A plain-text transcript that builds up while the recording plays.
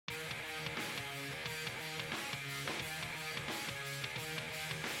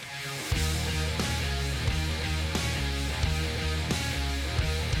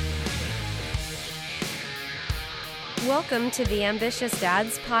Welcome to the Ambitious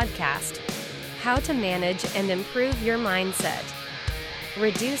Dads Podcast. How to manage and improve your mindset.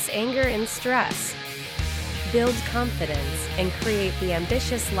 Reduce anger and stress. Build confidence and create the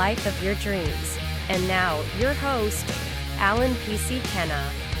ambitious life of your dreams. And now, your host, Alan P.C. Kenna.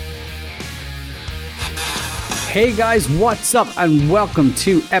 Hey guys, what's up? And welcome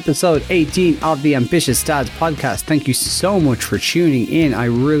to episode 18 of the Ambitious Dads Podcast. Thank you so much for tuning in. I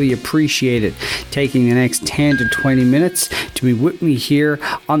really appreciate it. Taking the next 10 to 20 minutes to be with me here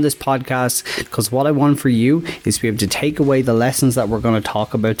on this podcast, because what I want for you is to be able to take away the lessons that we're going to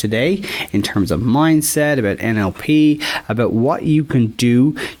talk about today in terms of mindset, about NLP, about what you can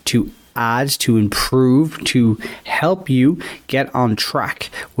do to add, to improve, to help you get on track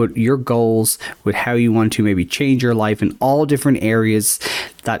with your goals, with how you want to maybe change your life in all different areas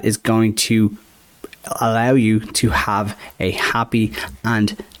that is going to allow you to have a happy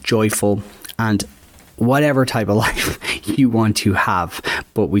and joyful and whatever type of life you want to have.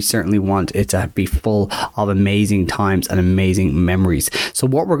 But we certainly want it to be full of amazing times and amazing memories. So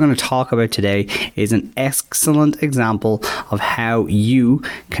what we're going to talk about today is an excellent example of how you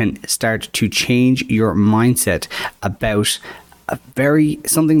can start to change your mindset about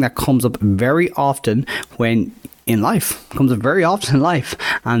something that comes up very often and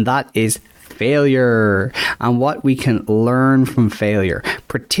that is failure, and what we can learn from failure,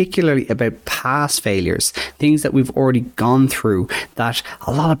 particularly about past failures, things that we've already gone through that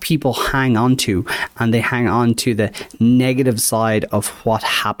a lot of people hang on to, and they hang on to the negative side of what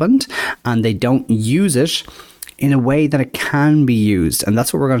happened and they don't use it in a way that it can be used. And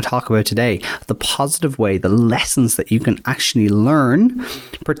that's what we're going to talk about today. The positive way, the lessons that you can actually learn,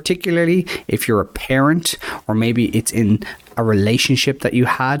 particularly if you're a parent, or maybe it's in a relationship that you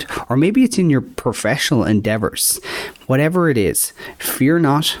had, or maybe it's in your professional endeavors. Whatever it is, fear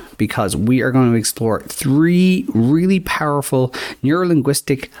not, because we are going to explore 3 really powerful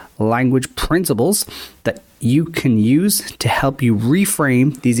neurolinguistic language principles that you can use to help you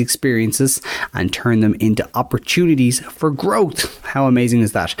reframe these experiences and turn them into opportunities for growth. How amazing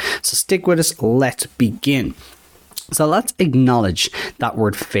is that? So stick with us. Let's begin. So let's acknowledge that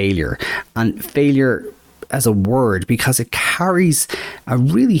word failure, and failure as a word, because it carries a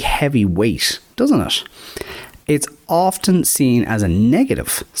really heavy weight, doesn't it? It's often seen as a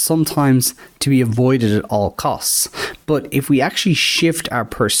negative, sometimes to be avoided at all costs. But if we actually shift our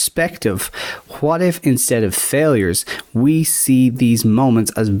perspective, what if instead of failures, we see these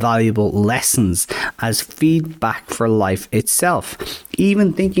moments as valuable lessons, as feedback for life itself?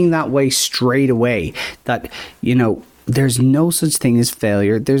 Even thinking that way straight away, that, there's no such thing as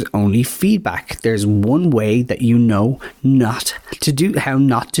failure. There's only feedback. There's one way that you know how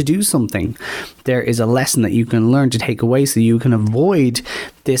not to do something. There is a lesson that you can learn to take away so you can avoid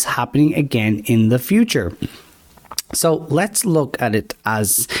this happening again in the future. So let's look at it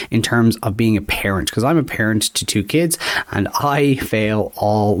as in terms of being a parent, because I'm a parent to 2 kids and I fail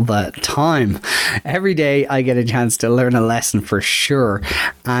all the time. Every day I get a chance to learn a lesson for sure.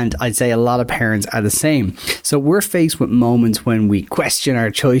 And I'd say a lot of parents are the same. So we're faced with moments when we question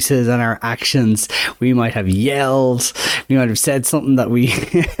our choices and our actions. We might have yelled. We might have said something that we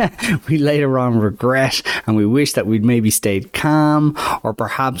later on regret, and we wish that we'd maybe stayed calm, or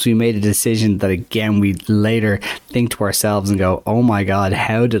perhaps we made a decision that again we later think to ourselves and go, oh my God,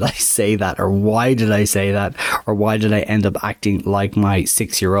 how did I say that? Or why did I say that? Or why did I end up acting like my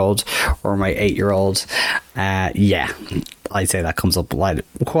 6-year-old or my 8-year-old? I'd say that comes up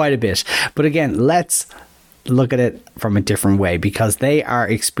quite a bit. But again, let's look at it from a different way, because they are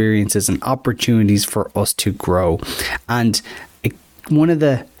experiences and opportunities for us to grow. And one of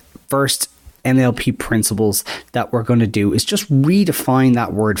the first NLP principles that we're going to do is just redefine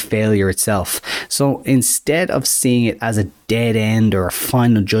that word failure itself. So instead of seeing it as a dead end or a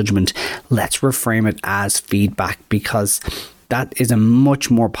final judgment, let's reframe it as feedback, because that is a much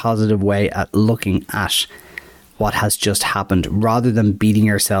more positive way at looking at what has just happened, rather than beating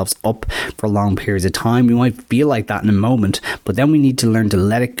ourselves up for long periods of time. We might feel like that in a moment, but then we need to learn to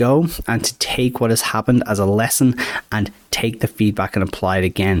let it go and to take what has happened as a lesson and take the feedback and apply it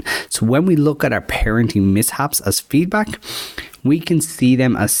again. So when we look at our parenting mishaps as feedback, we can see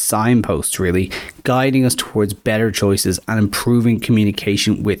them as signposts, really guiding us towards better choices and improving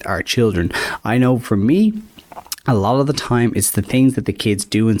communication with our children. I know for me, a lot of the time it's the things that the kids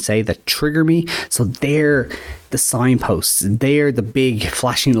do and say that trigger me. So they're the signposts. They're the big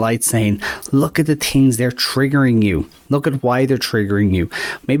flashing lights saying, look at the things they're triggering you. Look at why they're triggering you.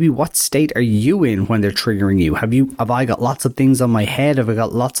 Maybe what state are you in when they're triggering you? Have I got lots of things on my head? Have I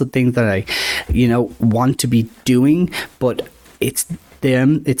got lots of things that I, want to be doing, but it's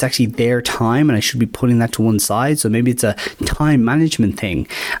them, it's actually their time, and I should be putting that to one side. So maybe it's a time management thing,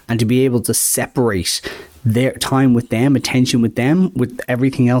 and to be able to separate their time with them, attention with them, with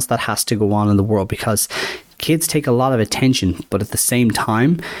everything else that has to go on in the world, because kids take a lot of attention, but at the same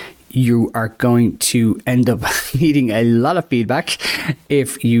time, you are going to end up needing a lot of feedback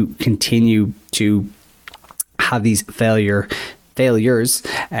if you continue to have these failures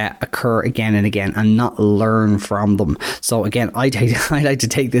occur again and again and not learn from them. So again, I like to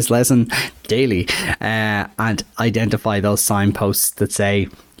take this lesson daily and identify those signposts that say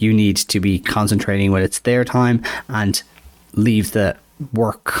you need to be concentrating when it's their time, and leave the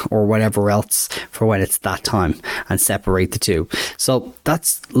work or whatever else for when it's that time, and separate the two. So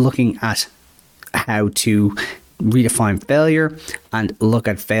that's looking at how to redefine failure and look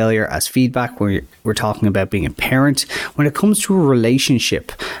at failure as feedback. We're talking about being a parent when it comes to a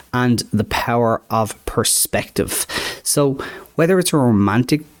relationship and the power of perspective. So whether it's a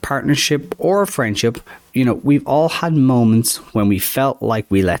romantic partnership or a friendship, we've all had moments when we felt like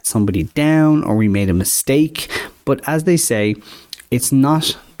we let somebody down or we made a mistake. But as they say, it's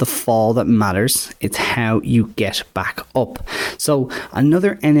not the fall that matters, it's how you get back up. So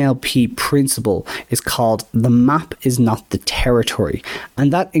another NLP principle is called the map is not the territory.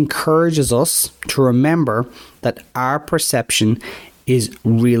 And that encourages us to remember that our perception is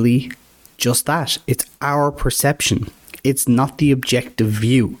really just that. It's our perception. It's not the objective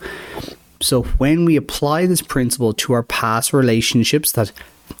view. So when we apply this principle to our past relationships that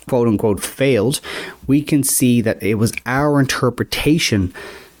quote unquote failed, we can see that it was our interpretation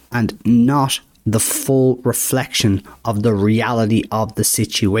and not the full reflection of the reality of the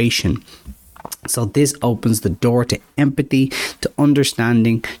situation. So this opens the door to empathy, to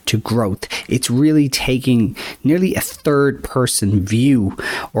understanding, to growth. It's really taking nearly a third person view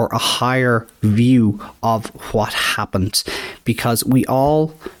or a higher view of what happened, because we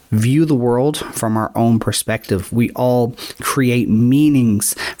all view the world from our own perspective. We all create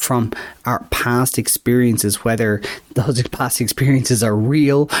meanings from our past experiences, whether those past experiences are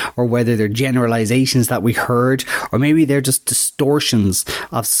real or whether they're generalizations that we heard, or maybe they're just distortions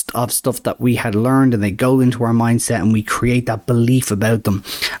of stuff that we had learned, and they go into our mindset and we create that belief about them.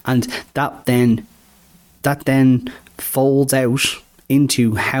 And that then folds out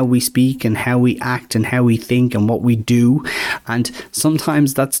into how we speak and how we act and how we think and what we do. And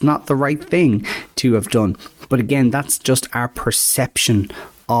sometimes that's not the right thing to have done. But again, that's just our perception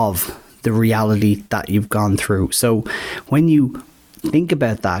of the reality that you've gone through. So when you think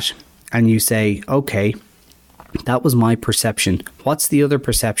about that and you say, okay, that was my perception. What's the other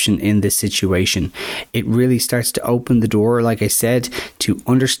perception in this situation? It really starts to open the door, like I said, to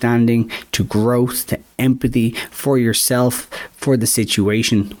understanding, to growth, to empathy for yourself, for the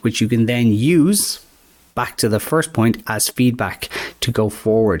situation, which you can then use back to the first point as feedback to go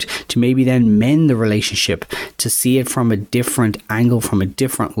forward, to maybe then mend the relationship, to see it from a different angle, from a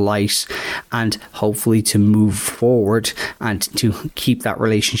different light, and hopefully to move forward and to keep that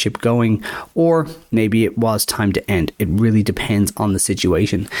relationship going. Or maybe it was time to end. It really depends on the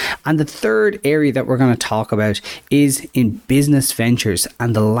situation. And the third area that we're going to talk about is in business ventures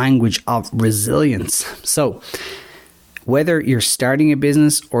and the language of resilience. So whether you're starting a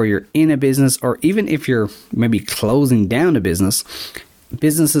business or you're in a business, or even if you're maybe closing down a business,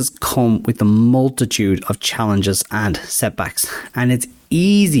 businesses come with a multitude of challenges and setbacks. And it's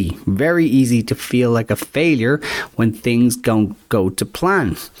easy, very easy to feel like a failure when things don't go to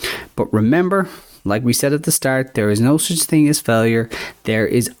plan. But remember, like we said at the start, there is no such thing as failure. There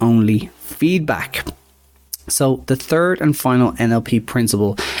is only feedback. So the third and final NLP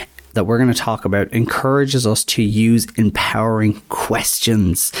principle that we're going to talk about encourages us to use empowering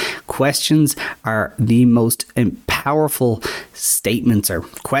questions. Questions are the most powerful statements or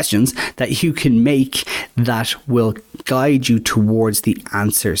questions that you can make that will guide you towards the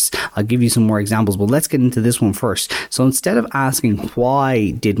answers. I'll give you some more examples, but let's get into this one first. So instead of asking,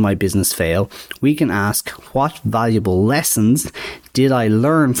 why did my business fail? We can ask, what valuable lessons did I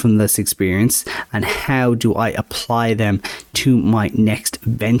learn from this experience, and how do I apply them to my next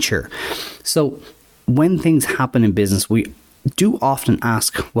venture? So when things happen in business, we do often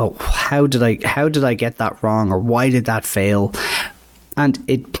ask, well, how did I get that wrong, or why did that fail? And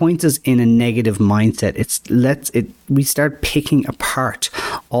it points us in a negative mindset. We start picking apart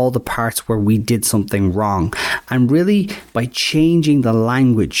all the parts where we did something wrong. And really, by changing the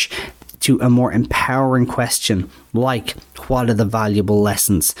language to a more empowering question like, what are the valuable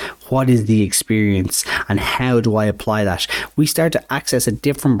lessons? What is the experience? And how do I apply that? We start to access a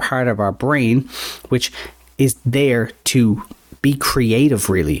different part of our brain, which is there to be creative,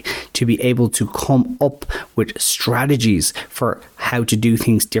 really, to be able to come up with strategies for how to do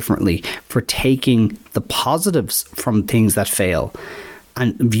things differently, for taking the positives from things that fail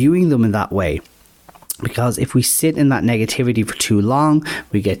and viewing them in that way. Because if we sit in that negativity for too long,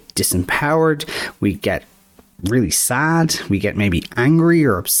 we get disempowered, we get really sad, we get maybe angry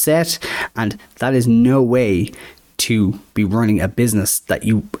or upset, and that is no way to be running a business that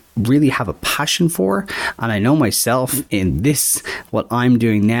you really have a passion for. And I know myself in this, what I'm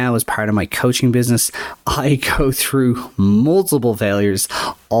doing now as part of my coaching business, I go through multiple failures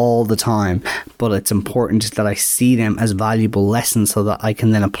all the time, but it's important that I see them as valuable lessons so that I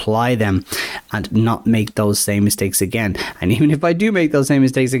can then apply them and not make those same mistakes again. And even if I do make those same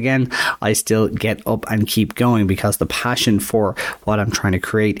mistakes again, I still get up and keep going, because the passion for what I'm trying to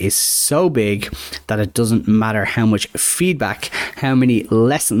create is so big that it doesn't matter how much feedback, how many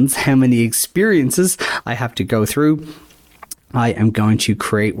lessons, how many experiences I have to go through. I am going to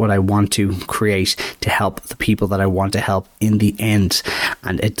create what I want to create to help the people that I want to help in the end.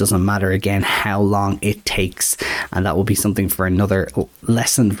 And it doesn't matter, again, how long it takes. And that will be something for another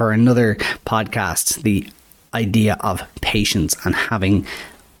lesson, for another podcast. The idea of patience and having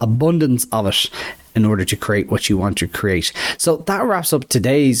abundance of it in order to create what you want to create. So that wraps up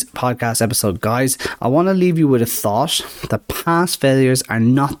today's podcast episode, guys. I want to leave you with a thought that past failures are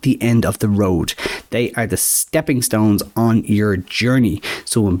not the end of the road. They are the stepping stones on your journey.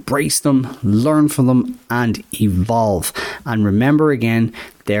 So embrace them, learn from them, and evolve. And remember, again,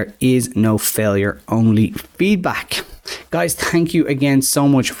 there is no failure, only feedback. Guys, thank you again so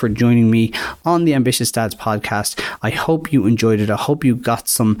much for joining me on the Ambitious Dads podcast. I hope you enjoyed it. I hope you got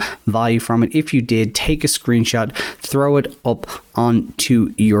some value from it. If you did, take a screenshot, throw it up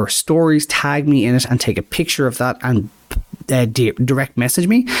onto your stories, tag me in it, and take a picture of that and direct message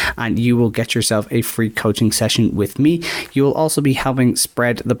me, and you will get yourself a free coaching session with me. You will also be helping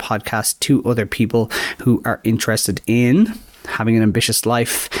spread the podcast to other people who are interested in having an ambitious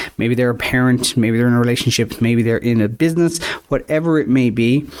life. Maybe they're a parent, maybe they're in a relationship, maybe they're in a business, whatever it may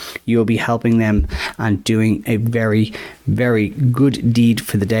be, you'll be helping them and doing a very, very good deed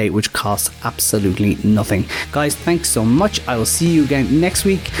for the day, which costs absolutely nothing. Guys, thanks so much. I will see you again next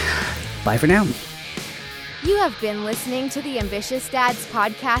week. Bye for now. You have been listening to the Ambitious Dads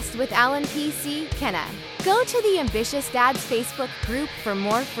podcast with Alan P.C. Kenna. Go to the Ambitious Dads Facebook group for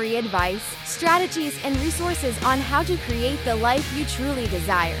more free advice, strategies, and resources on how to create the life you truly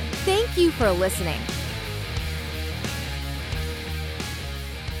desire. Thank you for listening.